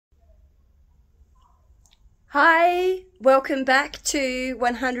Hi, welcome back to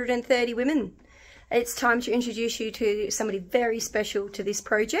 130 Women. It's time to introduce you to somebody very special to this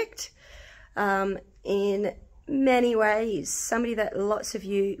project in many ways. Somebody that lots of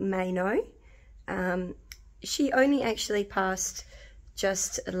you may know. She only actually passed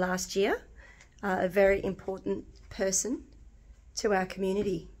just last year, a very important person to our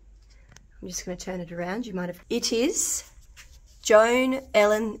community. I'm just going to turn it around. You might have. It is Joan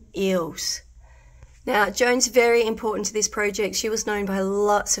Ellen Eales. Now, Joan's very important to this project. She was known by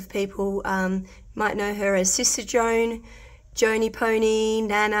lots of people. Might know her as Sister Joan, Joanie Pony,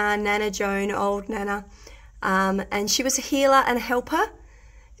 Nanna Joan, old Nanna. And she was a healer and a helper,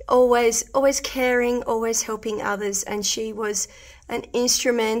 always caring, always helping others. And she was an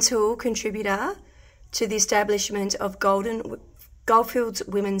instrumental contributor to the establishment of Goldfields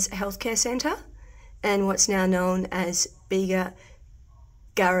Women's Healthcare Centre and what's now known as Bega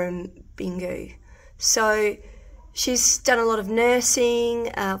Garnbirringu. So she's done a lot of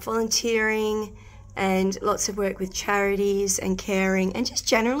nursing, volunteering, and lots of work with charities and caring, and just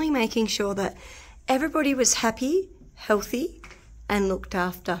generally making sure that everybody was happy, healthy, and looked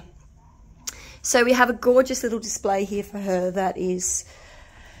after. So we have a gorgeous little display here for her that is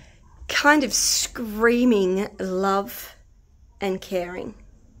kind of screaming love and caring.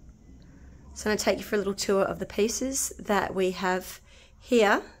 So I'm going to take you for a little tour of the pieces that we have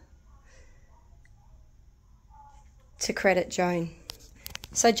here to credit Joan.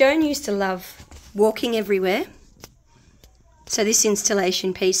 So Joan used to love walking everywhere. So this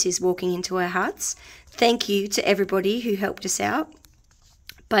installation piece is walking into our hearts. Thank you to everybody who helped us out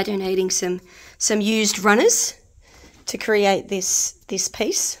by donating some used runners to create this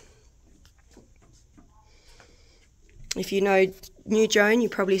piece. If you knew Joan, you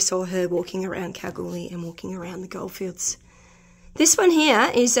probably saw her walking around Kalgoorlie and walking around the Goldfields. This one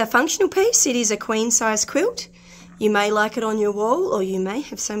here is a functional piece. It is a queen size quilt. You may like it on your wall, or you may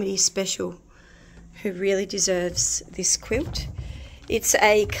have somebody special who really deserves this quilt. It's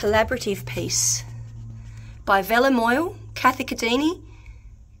a collaborative piece by Vella, Moyle, Cathy, Cudini,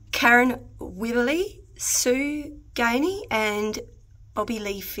 Wibberlry, 𝓙𝓸𝓪𝓷 and Bobby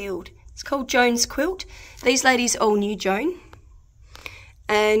Lee Field. It's called Joan's Quilt. These ladies all knew Joan.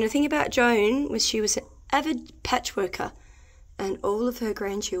 And the thing about Joan was she was an avid patchworker, and all of her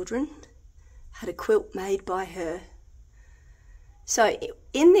grandchildren had a quilt made by her. So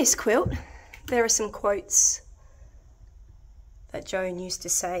in this quilt, there are some quotes that Joan used to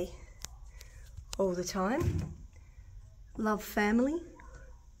say all the time. Love family,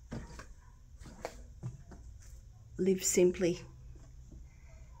 live simply.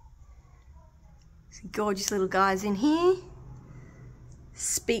 Some gorgeous little guys in here.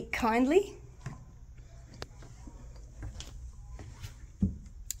 Speak kindly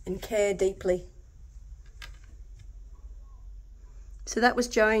and care deeply. So that was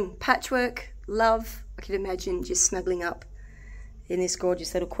Joan. Patchwork, love. I could imagine just snuggling up in this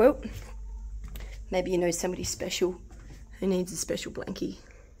gorgeous little quilt. Maybe you know somebody special who needs a special blankie.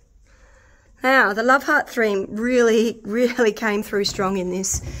 Now, the love heart theme really came through strong in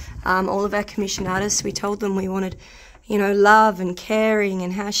this. All of our commission artists, we told them we wanted, love and caring,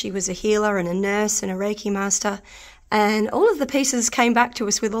 and how she was a healer and a nurse and a Reiki master. And all of the pieces came back to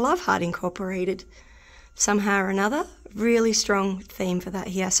us with a love heart incorporated somehow or another. Really strong theme for that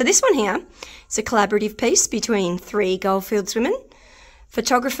here. So this one here is a collaborative piece between 3 Goldfields women.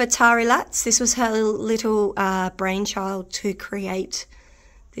 Photographer 𝓙𝓸𝓪𝓷, this was her little brainchild to create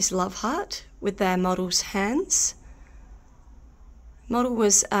this love heart with their model's hands. Model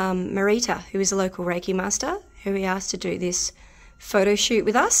was Marita, who is a local Reiki master, who we asked to do this photo shoot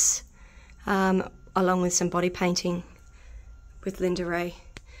with us, along with some body painting with 𝓙𝓸𝓪𝓷.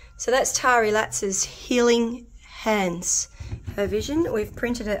 So that's 𝓙𝓸𝓸𝓪𝓷's healing hands. Her vision, we've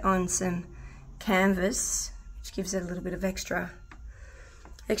printed it on some canvas, which gives it a little bit of extra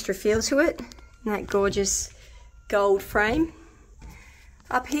feel to it. And that gorgeous gold frame.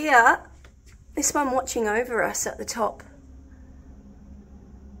 Up here, this one watching over us at the top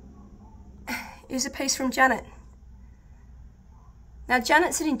is a piece from Janet. Now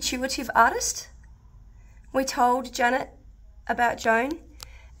Janet's an intuitive artist. We told Janet about Joan,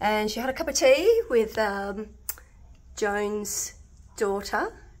 and she had a cup of tea with Joan's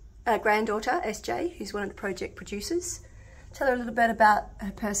granddaughter, SJ, who's one of the project producers. Tell her a little bit about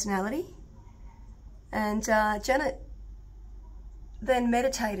her personality. And Janet then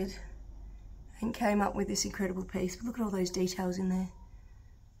meditated and came up with this incredible piece. Look at all those details in there.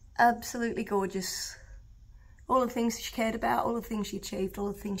 Absolutely gorgeous. All the things she cared about, all the things she achieved, all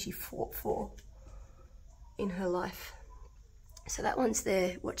the things she fought for in her life. So that one's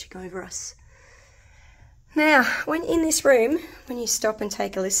there watching over us. Now, when in this room, when you stop and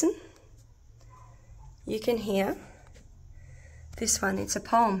take a listen, you can hear this one. It's a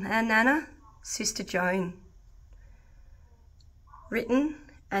poem, Our Nana, Sister Joan, written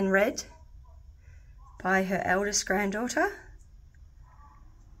and read by her eldest granddaughter,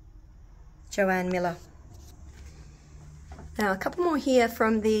 Joanne Miller. Now, a couple more here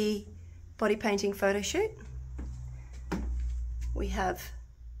from the body painting photo shoot. We have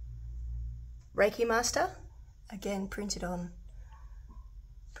Reiki Master, again printed on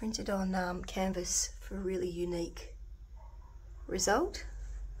canvas for a really unique result.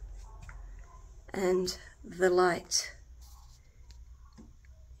 And the light. You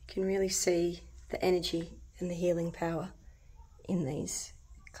can really see the energy and the healing power in these.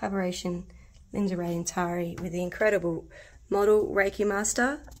 Collaboration, 𝓙𝓸𝓪𝓷 𝓔𝓵𝓵𝓮 with the incredible model Reiki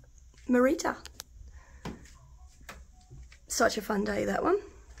Master, Marita. Such a fun day, that one.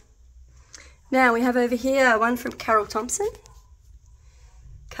 Now we have over here one from Carol Thompson.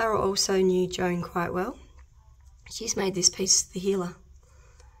 Carol also knew Joan quite well. She's made this piece, The Healer.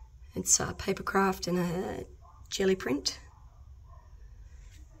 It's a paper craft and a jelly print.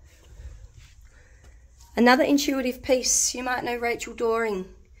 Another intuitive piece, you might know 𝓙𝓸𝓪𝓷 𝓔𝓵𝓵𝓮.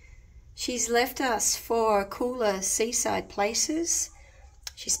 She's left us for cooler seaside places.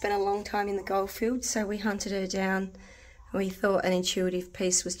 She spent a long time in the Goldfields, so we hunted her down. We thought an intuitive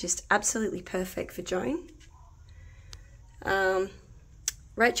piece was just absolutely perfect for Joan.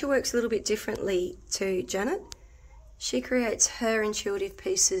 Rachel works a little bit differently to Janet. She creates her intuitive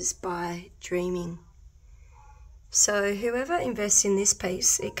pieces by dreaming. So whoever invests in this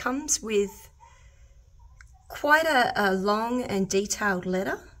piece, it comes with quite a long and detailed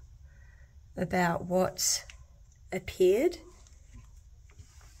letter about what appeared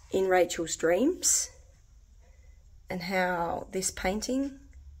in Rachel's dreams and how this painting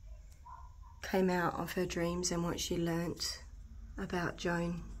came out of her dreams and what she learnt about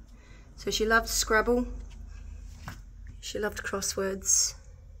Joan. So she loved Scrabble, she loved crosswords,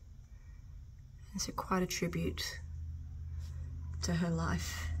 and so quite a tribute to her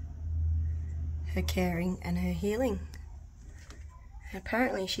life, her caring and her healing. And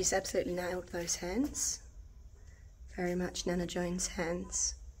apparently she's absolutely nailed those hands. Very much Nanna Joan's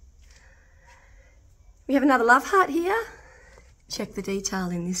hands. We have another love heart here. Check the detail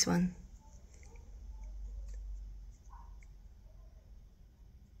in this one.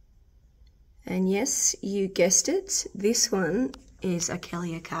 And yes, you guessed it, this one is a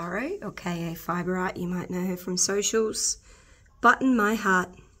Kelly Akaro, or K.A. Fibre Art. You might know her from socials. Button My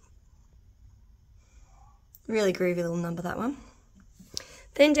Heart. Really groovy little number, that one.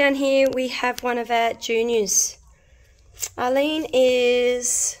 Then down here we have one of our juniors. Arlene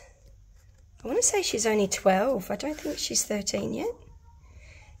is, I want to say she's only 12. I don't think she's 13 yet.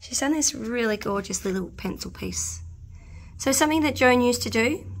 She's done this really gorgeous little pencil piece. So something that Joan used to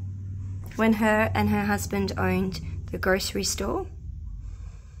do when her and her husband owned the grocery store.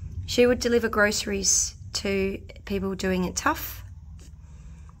 She would deliver groceries to people doing it tough,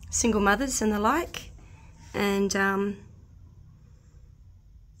 single mothers and the like, and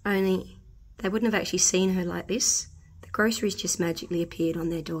only they wouldn't have actually seen her like this. The groceries just magically appeared on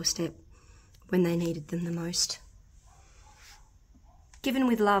their doorstep when they needed them the most. Given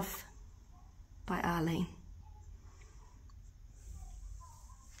with Love by Arlene.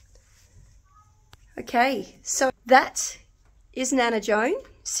 Okay, so that is Nanna Joan,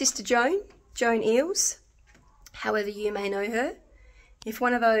 Sister Joan, Joan Eels, however you may know her. If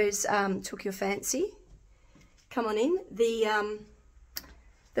one of those took your fancy, come on in.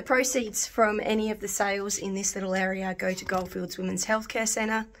 The proceeds from any of the sales in this little area go to Goldfields Women's Healthcare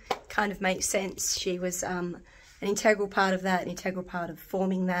Centre. Kind of makes sense. She was an integral part of that, an integral part of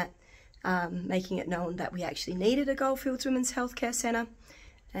forming that, making it known that we actually needed a Goldfields Women's Healthcare Centre,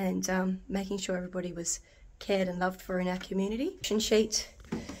 and making sure everybody was cared and loved for in our community. Sheet.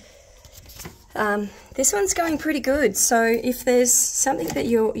 This one's going pretty good, so if there's something that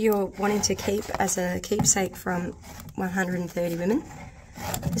you're wanting to keep as a keepsake from 130 women,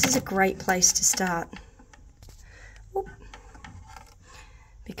 this is a great place to start. Oop.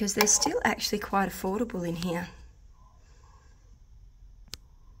 Because they're still actually quite affordable in here.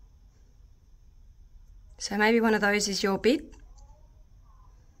 So maybe one of those is your bid.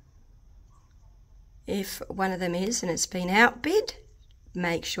 If one of them is and it's been outbid,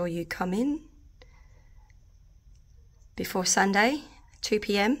 make sure you come in before Sunday, 2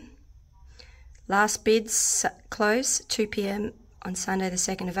 p.m. Last bids close 2 p.m. on Sunday the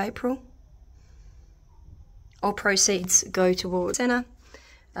 2nd of April. All proceeds go towards Centre,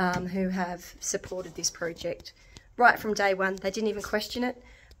 who have supported this project right from day one. They didn't even question it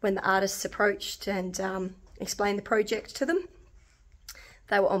when the artists approached and explained the project to them.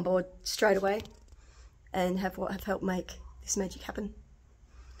 They were on board straight away and have helped make this magic happen.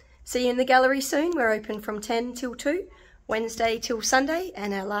 See you in the gallery soon. We're open from 10 till 2, Wednesday till Sunday,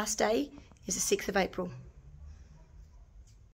 and our last day is the 6th of April.